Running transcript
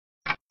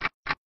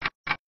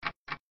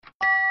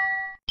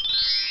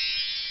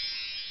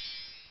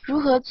如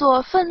何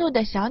做愤怒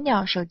的小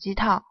鸟手机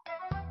套？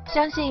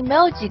相信没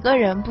有几个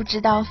人不知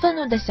道愤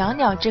怒的小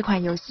鸟这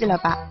款游戏了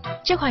吧？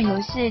这款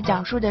游戏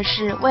讲述的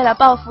是为了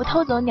报复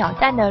偷走鸟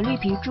蛋的绿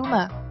皮猪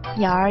们，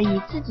鸟儿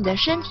以自己的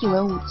身体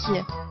为武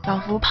器，仿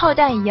佛炮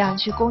弹一样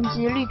去攻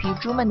击绿皮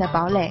猪们的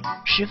堡垒，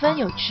十分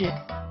有趣。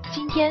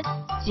今天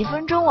几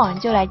分钟网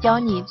就来教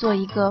你做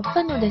一个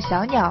愤怒的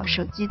小鸟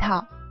手机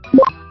套。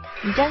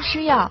你将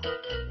需要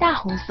大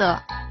红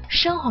色、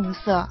深红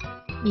色、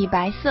米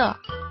白色、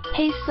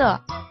黑色、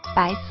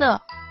白色、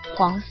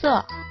黄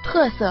色、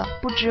褐色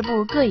不织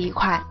布各一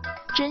块，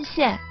针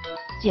线、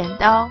剪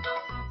刀、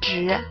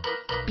纸、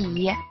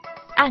笔、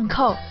暗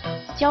扣、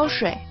胶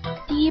水。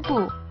第一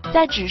步，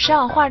在纸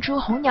上画出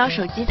红鸟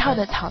手机套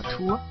的草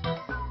图。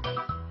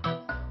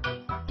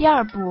第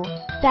二步，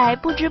在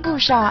不织布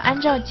上按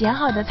照剪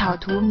好的草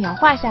图描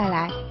画下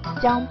来，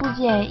将部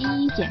件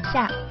一一剪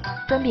下，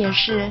分别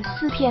是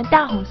4片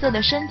大红色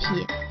的身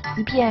体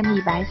，1片米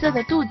白色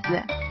的肚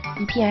子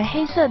，1片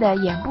黑色的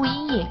眼部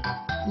阴影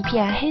，1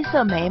片黑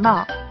色眉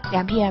毛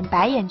，2片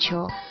白眼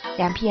球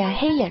，2片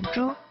黑眼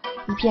珠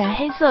，1片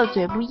黑色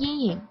嘴部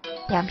阴影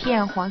，2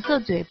片黄色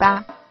嘴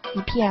巴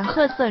，1片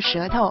褐色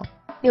舌头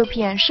，6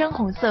片深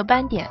红色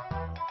斑点。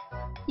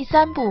第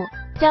三步，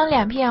将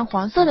2片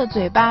黄色的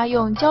嘴巴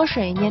用胶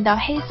水粘到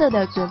黑色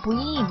的嘴部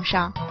阴影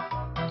上。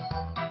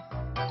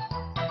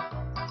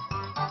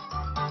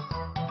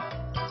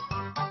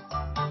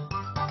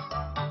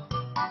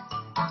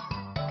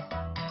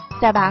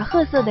再把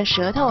褐色的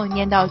舌头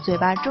粘到嘴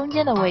巴中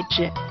间的位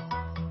置。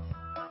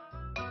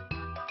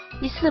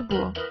第四步，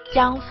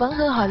将缝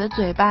合好的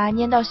嘴巴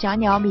粘到小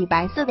鸟米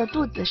白色的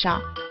肚子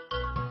上。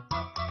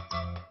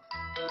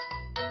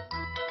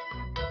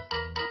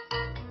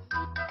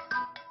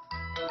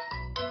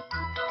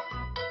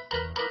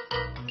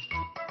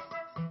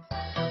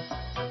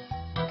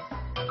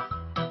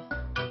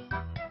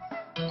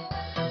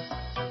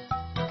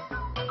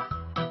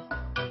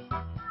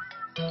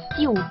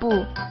第五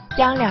步，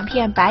将2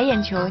片白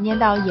眼球粘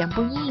到眼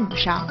部阴影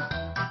上。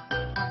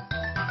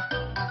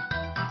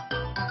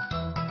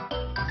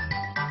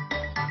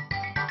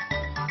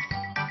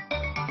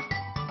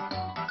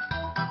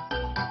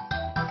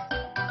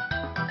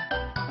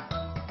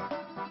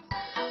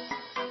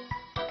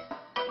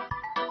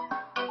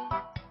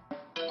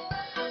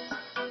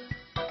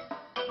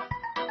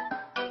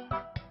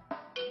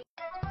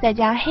再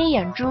将黑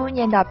眼珠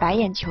粘到白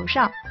眼球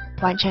上，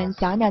完成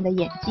小鸟的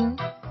眼睛。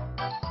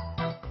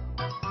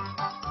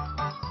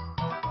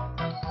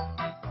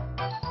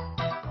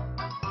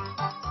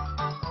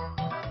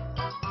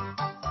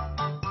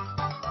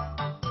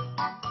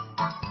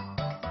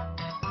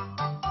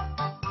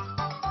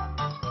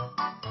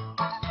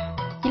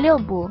第六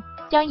步，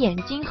将眼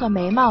睛和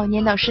眉毛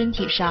粘到身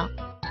体上。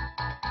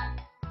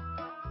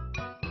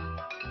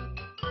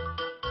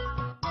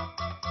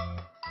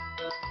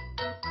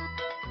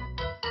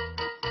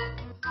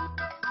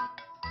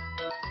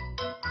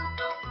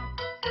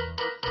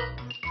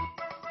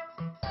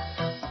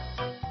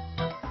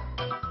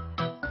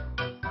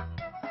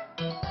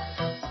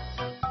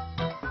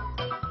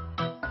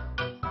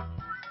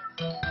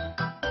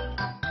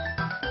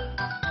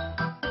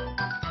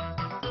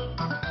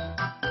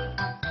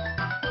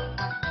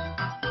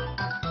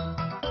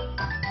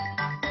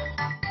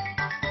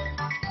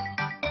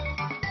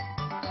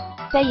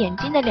在眼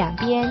睛的2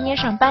边捏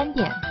上斑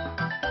点。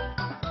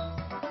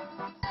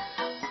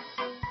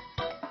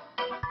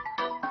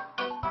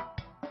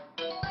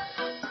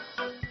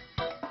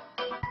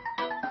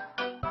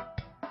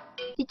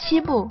第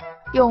7步，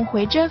用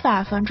回针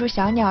法缝出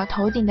小鸟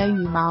头顶的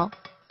羽毛。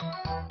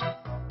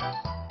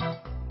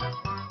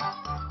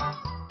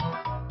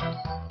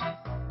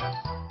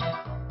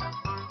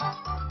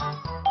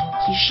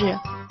提示：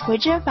回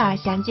针法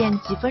详见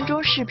几分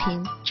钟视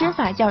频，针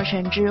法教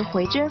程之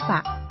回针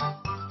法。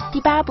第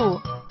8步，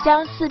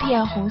将4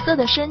片红色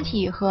的身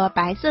体和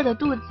白色的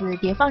肚子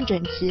叠放整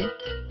齐。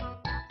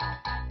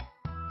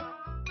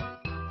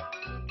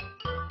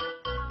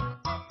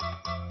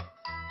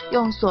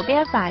用锁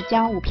边法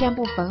将5片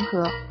布缝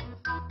合。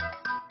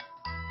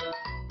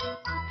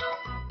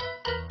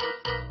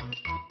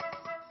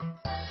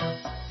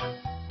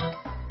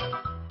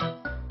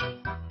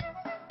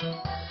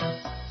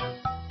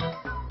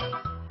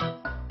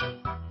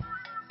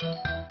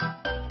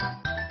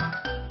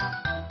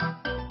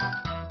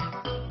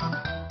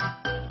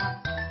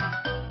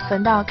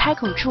缝到开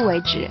口处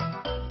为止。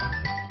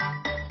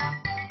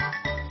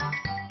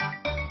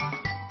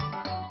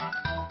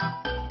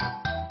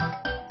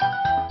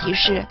提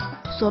示：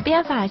锁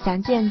边法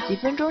详见几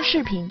分钟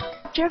视频，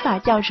针法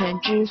教程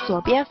之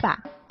锁边法。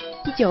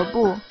第9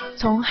步，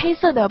从黑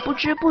色的不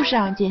织布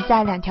上剪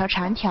下2条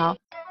长条。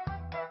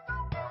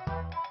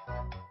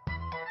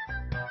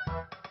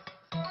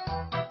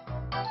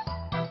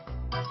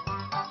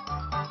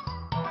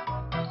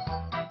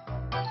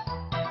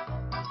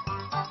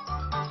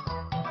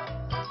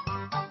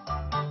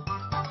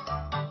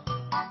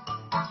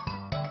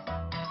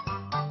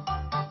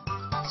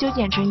修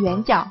剪成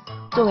圆角，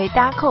作为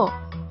搭扣。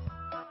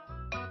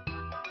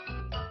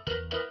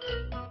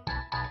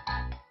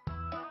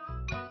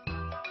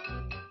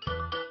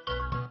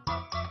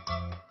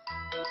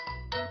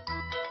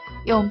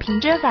用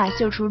平针法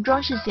绣出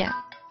装饰线。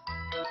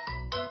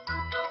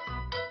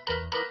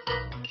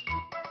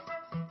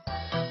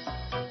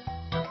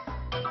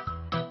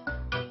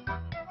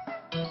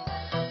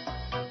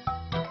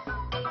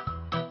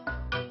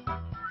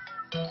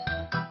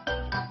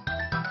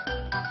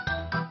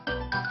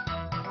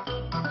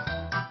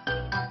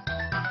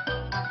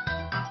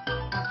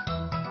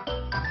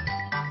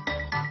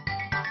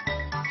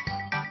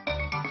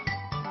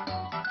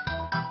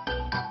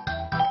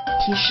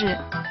提示：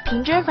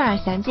平针法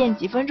详见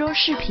几分钟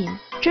视频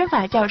针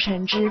法教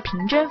程之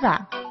平针法。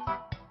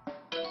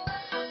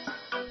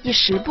第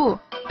10步，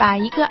把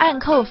一个暗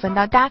扣缝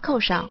到搭扣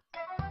上。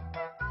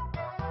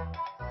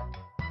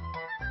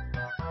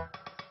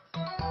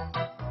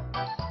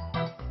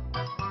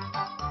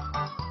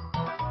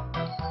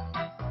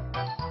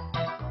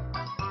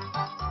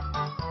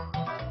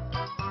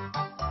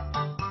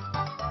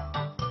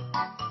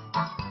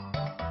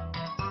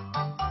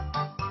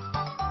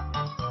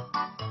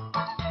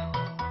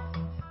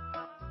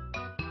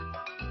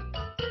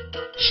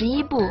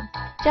11步，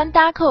将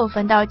搭扣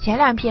缝到前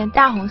2片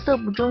大红色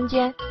布中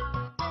间。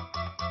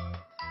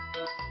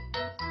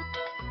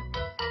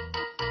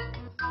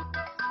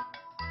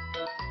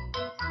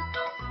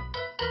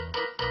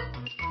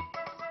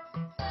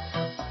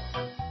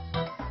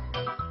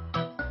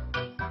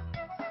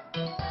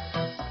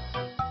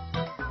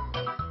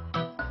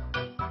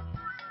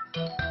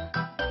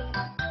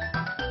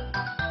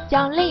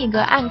将另一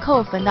个暗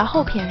扣缝到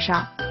后片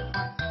上。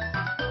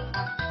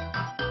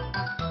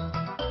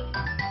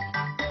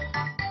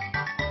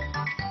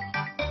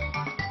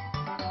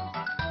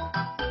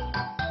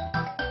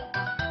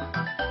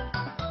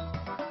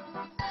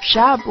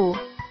12步，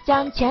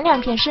将前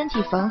2片身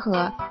体缝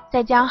合，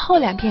再将后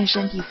2片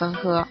身体缝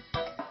合。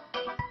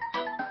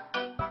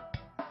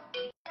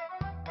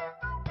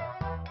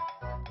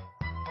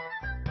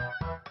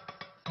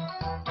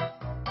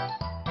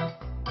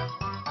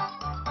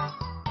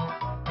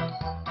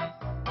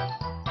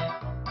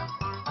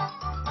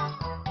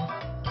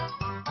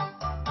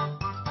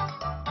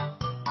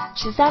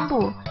13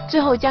步，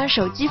最后将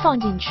手机放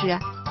进去。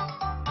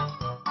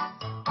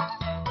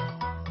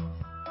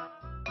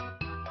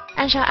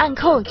按上暗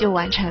扣就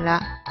完成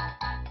了。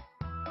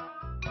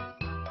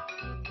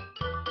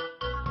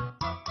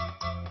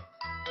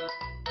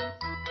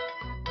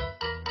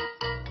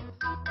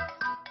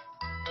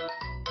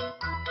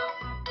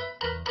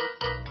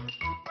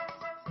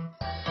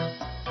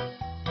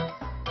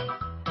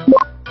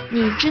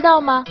你知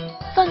道吗？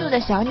愤怒的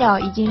小鸟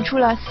已经出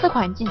了4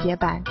款季节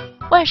版：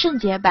万圣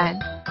节版、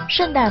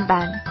圣诞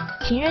版、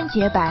情人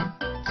节版、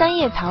3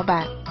叶草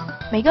版。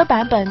每个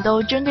版本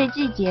都针对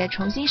季节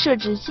重新设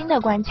置新的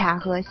关卡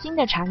和新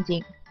的场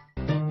景。